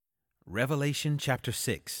Revelation chapter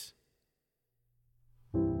 6.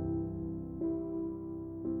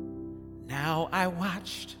 Now I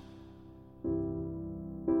watched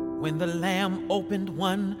when the Lamb opened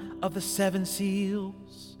one of the seven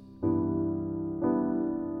seals,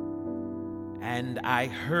 and I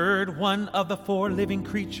heard one of the four living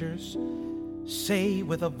creatures say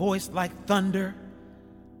with a voice like thunder,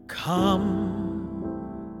 "Come."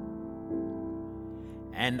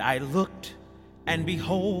 And I looked, and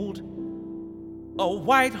behold, a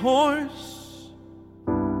white horse,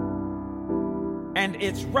 and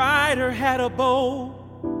its rider had a bow,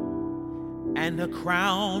 and a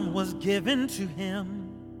crown was given to him.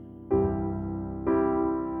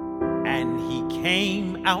 And he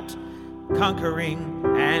came out conquering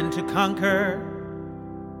and to conquer.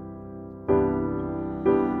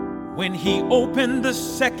 When he opened the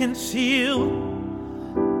second seal,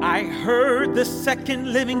 I heard the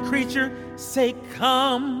second living creature say,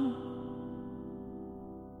 "Come."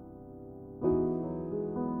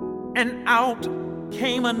 And out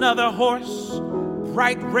came another horse,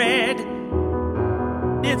 bright red.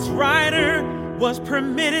 Its rider was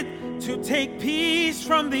permitted to take peace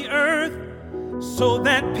from the earth, so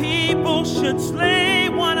that people should slay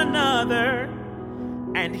one another.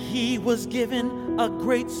 And he was given a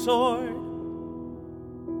great sword.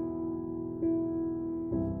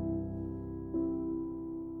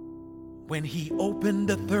 When he opened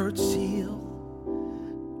the third seal,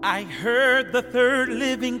 I heard the third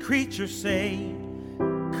living creature say,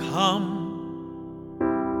 "Come."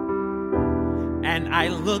 And I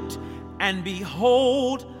looked, and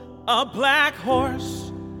behold, a black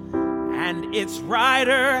horse, and its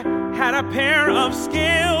rider had a pair of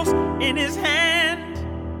scales in his hand.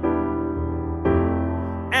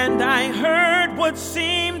 And I heard what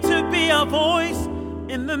seemed to be a voice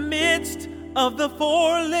in the midst of the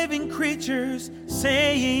four living creatures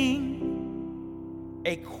saying,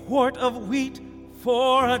 "A quart of wheat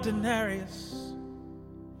for a denarius,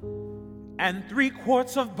 and 3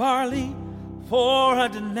 quarts of barley for a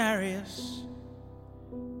denarius,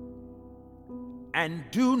 and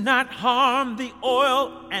do not harm the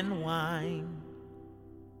oil and wine."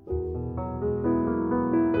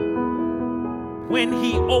 When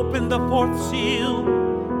he opened the fourth seal,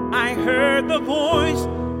 I heard the voice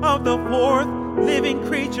of the fourth living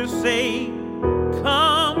creature say,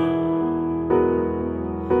 "Come."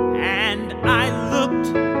 And I looked,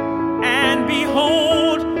 and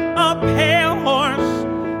behold, a pale horse,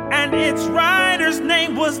 and its rider's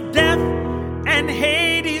name was Death, and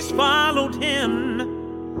Hades followed him.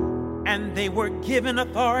 And they were given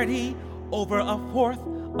authority over a fourth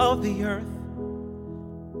of the earth,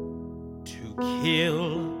 to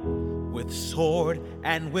kill with sword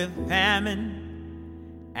and with famine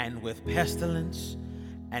and with pestilence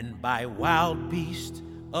and by wild beasts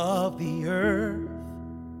of the earth.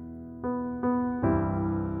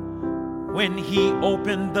 When he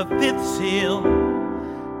opened the fifth seal,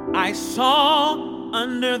 I saw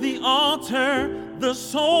under the altar the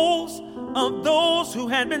souls of those who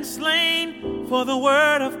had been slain for the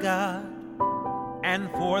word of God and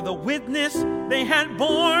for the witness they had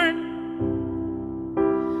borne.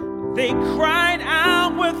 They cried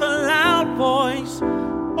out with a loud voice,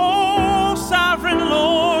 "O sovereign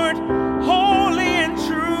Lord, holy and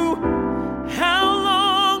true, how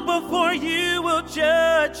long before you will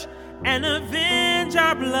judge and avenge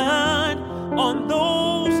our blood on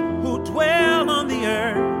those who dwell on the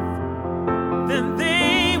earth?" Then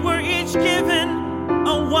they were each given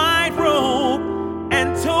a white robe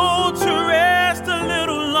and told to rest a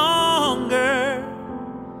little longer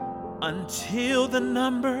until the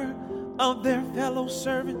number of their fellow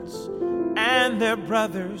servants and their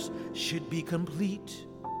brothers should be complete,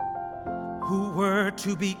 who were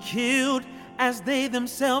to be killed as they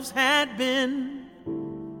themselves had been.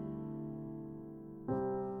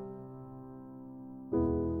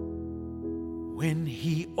 When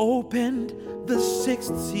he opened the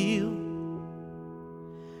sixth seal,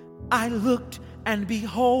 I looked, and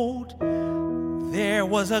behold, there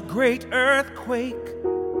was a great earthquake,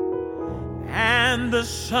 and the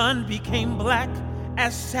sun became black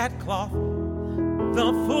as sackcloth.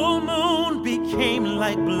 The full moon became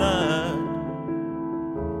like blood,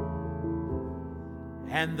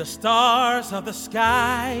 and the stars of the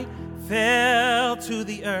sky fell to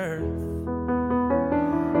the earth.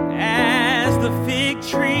 As the fig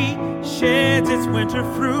tree sheds its winter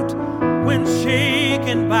fruit when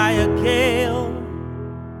shaken by a gale,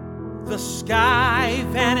 the sky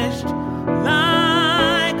vanished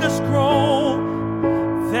like a scroll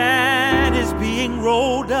that is being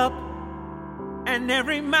rolled up, and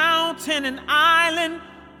every mountain and island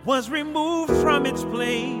was removed from its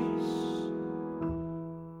place.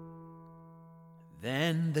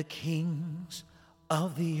 and the kings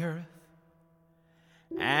of the earth,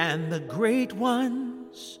 and the great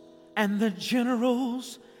ones, and the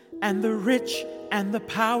generals, and the rich, and the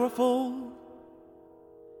powerful,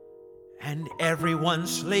 and everyone,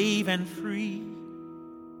 slave and free,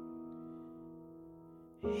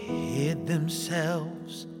 hid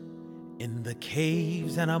themselves in the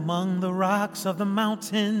caves and among the rocks of the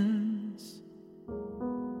mountains,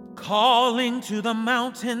 calling to the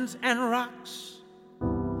mountains and rocks,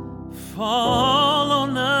 fall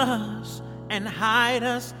on us and hide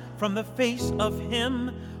us from the face of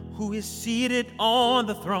him who is seated on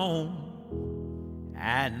the throne,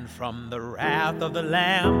 and from the wrath of the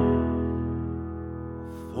Lamb.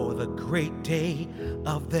 For the great day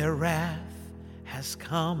of their wrath has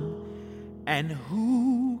come, and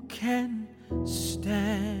who can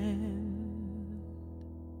stand?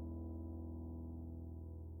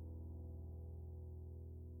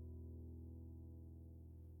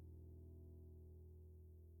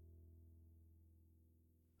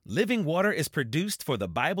 Living Water is produced for the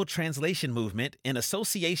Bible Translation Movement in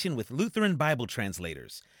association with Lutheran Bible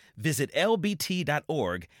Translators. Visit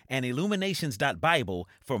lbt.org and illuminations.bible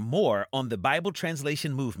for more on the Bible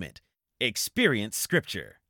Translation Movement. Experience Scripture.